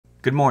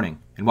Good morning,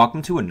 and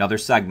welcome to another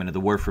segment of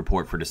the Werff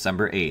Report for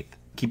December 8th.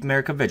 Keep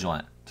America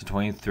vigilant to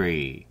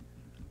 23.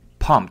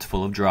 Pumped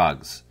full of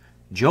drugs.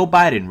 Joe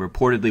Biden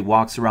reportedly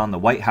walks around the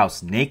White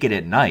House naked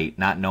at night,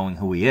 not knowing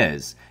who he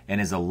is, and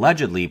is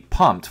allegedly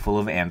pumped full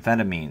of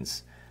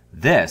amphetamines.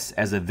 This,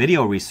 as a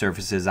video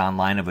resurfaces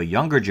online of a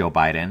younger Joe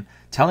Biden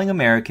telling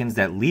Americans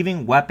that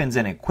leaving weapons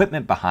and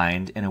equipment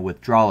behind in a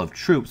withdrawal of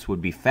troops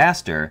would be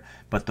faster,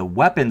 but the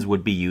weapons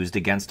would be used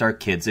against our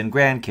kids and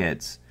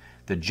grandkids.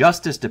 The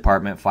Justice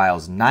Department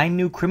files 9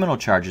 new criminal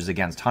charges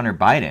against Hunter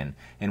Biden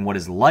in what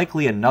is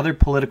likely another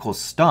political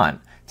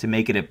stunt to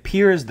make it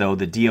appear as though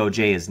the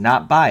DOJ is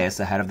not biased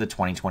ahead of the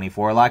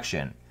 2024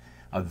 election.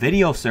 A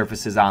video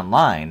surfaces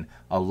online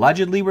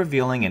allegedly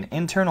revealing an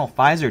internal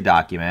Pfizer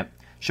document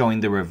showing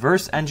the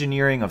reverse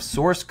engineering of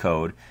source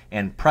code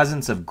and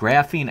presence of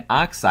graphene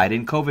oxide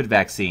in COVID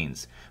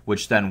vaccines,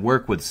 which then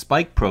work with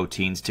spike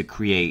proteins to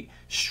create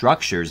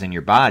structures in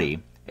your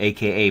body,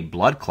 aka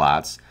blood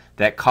clots,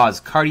 that cause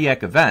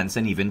cardiac events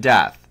and even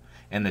death.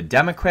 And the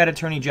Democrat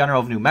Attorney General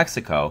of New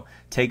Mexico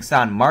takes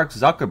on Mark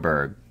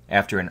Zuckerberg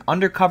after an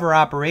undercover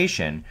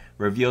operation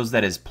reveals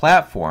that his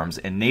platforms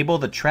enable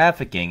the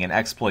trafficking and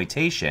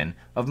exploitation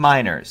of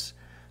minors.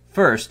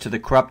 First, to the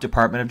corrupt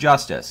Department of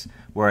Justice,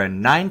 where a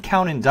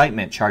 9-count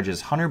indictment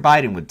charges Hunter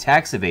Biden with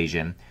tax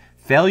evasion,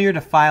 failure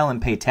to file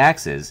and pay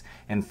taxes,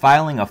 and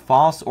filing a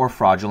false or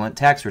fraudulent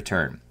tax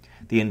return.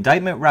 The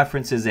indictment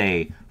references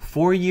a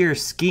 4-year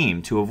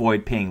scheme to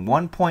avoid paying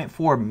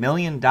 $1.4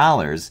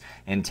 million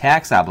in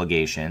tax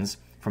obligations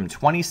from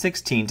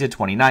 2016 to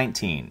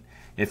 2019.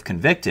 If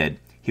convicted,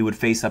 he would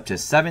face up to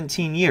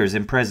 17 years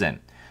in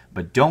prison.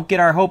 But don't get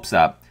our hopes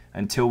up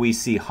until we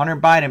see Hunter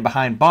Biden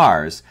behind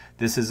bars.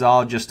 This is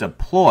all just a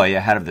ploy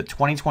ahead of the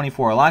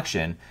 2024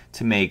 election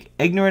to make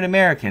ignorant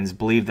Americans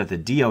believe that the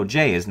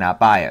DOJ is not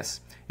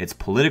biased. It's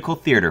political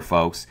theater,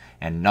 folks,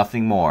 and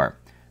nothing more.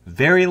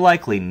 Very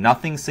likely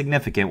nothing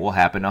significant will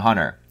happen to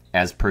Hunter,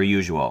 as per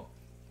usual.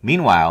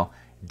 Meanwhile,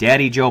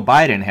 Daddy Joe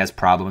Biden has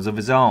problems of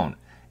his own.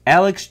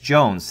 Alex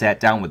Jones sat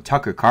down with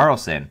Tucker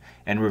Carlson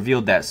and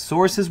revealed that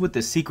sources with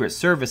the Secret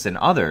Service and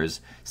others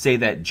say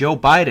that Joe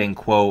Biden,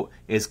 quote,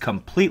 is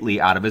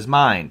completely out of his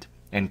mind,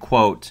 and,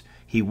 quote,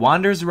 he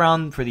wanders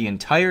around for the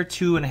entire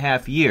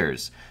 2.5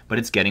 years, but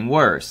it's getting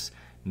worse.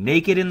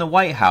 Naked in the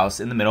White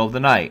House in the middle of the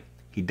night.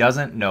 He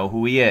doesn't know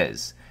who he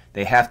is.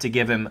 They have to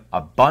give him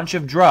a bunch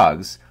of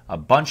drugs, a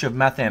bunch of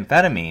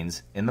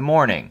methamphetamines in the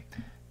morning.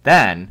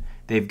 Then,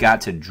 they've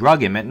got to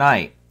drug him at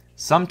night.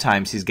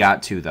 Sometimes he's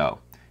got to, though.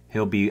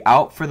 He'll be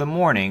out for the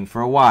morning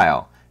for a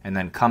while, and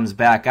then comes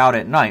back out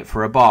at night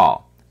for a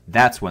ball.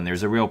 That's when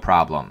there's a real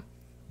problem.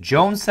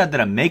 Jones said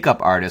that a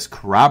makeup artist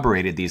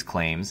corroborated these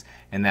claims,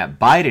 and that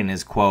Biden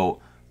is,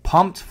 quote,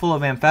 pumped full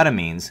of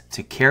amphetamines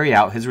to carry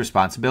out his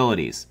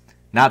responsibilities.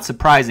 Not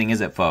surprising, is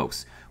it,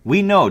 folks?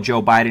 We know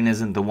Joe Biden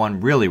isn't the one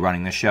really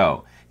running the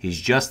show.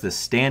 He's just the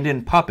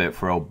stand-in puppet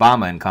for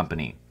Obama and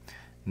company.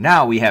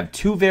 Now we have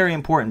 2 very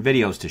important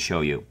videos to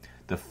show you.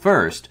 The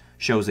first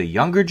shows a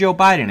younger Joe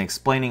Biden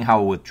explaining how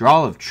a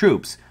withdrawal of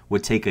troops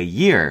would take a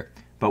year,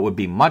 but would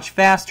be much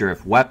faster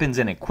if weapons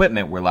and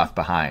equipment were left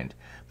behind.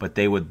 But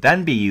they would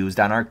then be used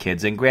on our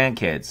kids and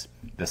grandkids.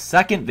 The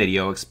second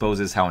video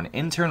exposes how an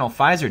internal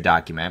Pfizer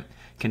document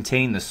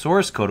containing the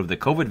source code of the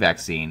COVID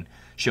vaccine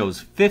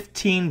shows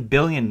 15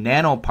 billion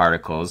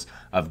nanoparticles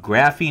of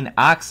graphene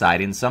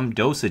oxide in some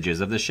dosages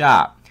of the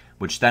shot,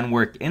 which then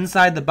work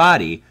inside the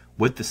body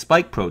with the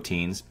spike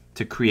proteins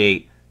to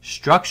create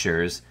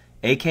structures,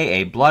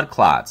 aka blood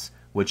clots,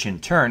 which in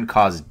turn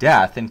cause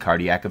death and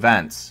cardiac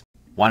events.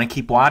 Want to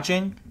keep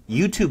watching?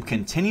 YouTube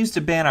continues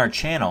to ban our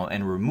channel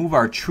and remove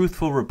our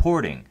truthful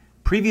reporting,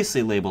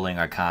 previously labeling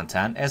our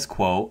content as,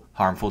 quote,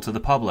 harmful to the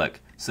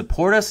public.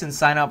 Support us and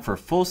sign up for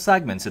full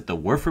segments at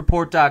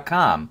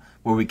thewerffreport.com,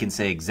 where we can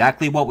say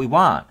exactly what we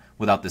want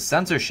without the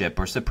censorship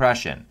or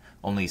suppression.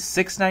 Only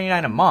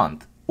 $6.99 a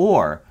month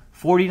or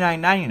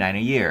 $49.99 a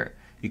year.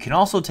 You can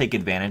also take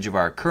advantage of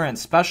our current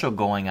special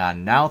going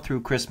on now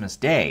through Christmas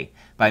Day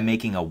by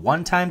making a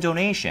one-time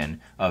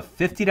donation of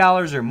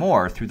 $50 or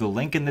more through the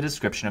link in the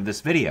description of this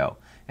video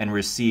and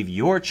receive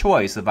your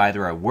choice of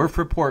either a Werff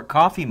Report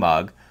coffee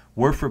mug,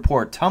 Werff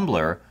Report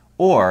tumbler,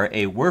 or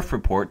a Werff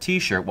Report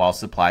t-shirt while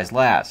supplies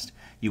last.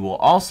 You will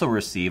also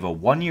receive a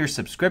 1-year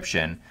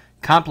subscription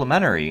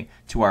complimentary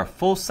to our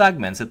full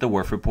segments at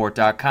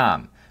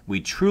thewerffreport.com. We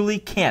truly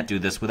can't do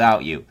this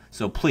without you,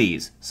 so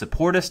please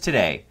support us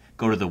today.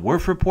 Go to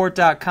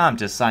thewerffreport.com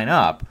to sign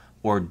up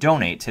or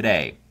donate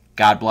today.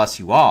 God bless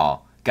you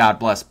all. God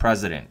bless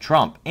President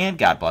Trump, and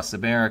God bless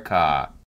America.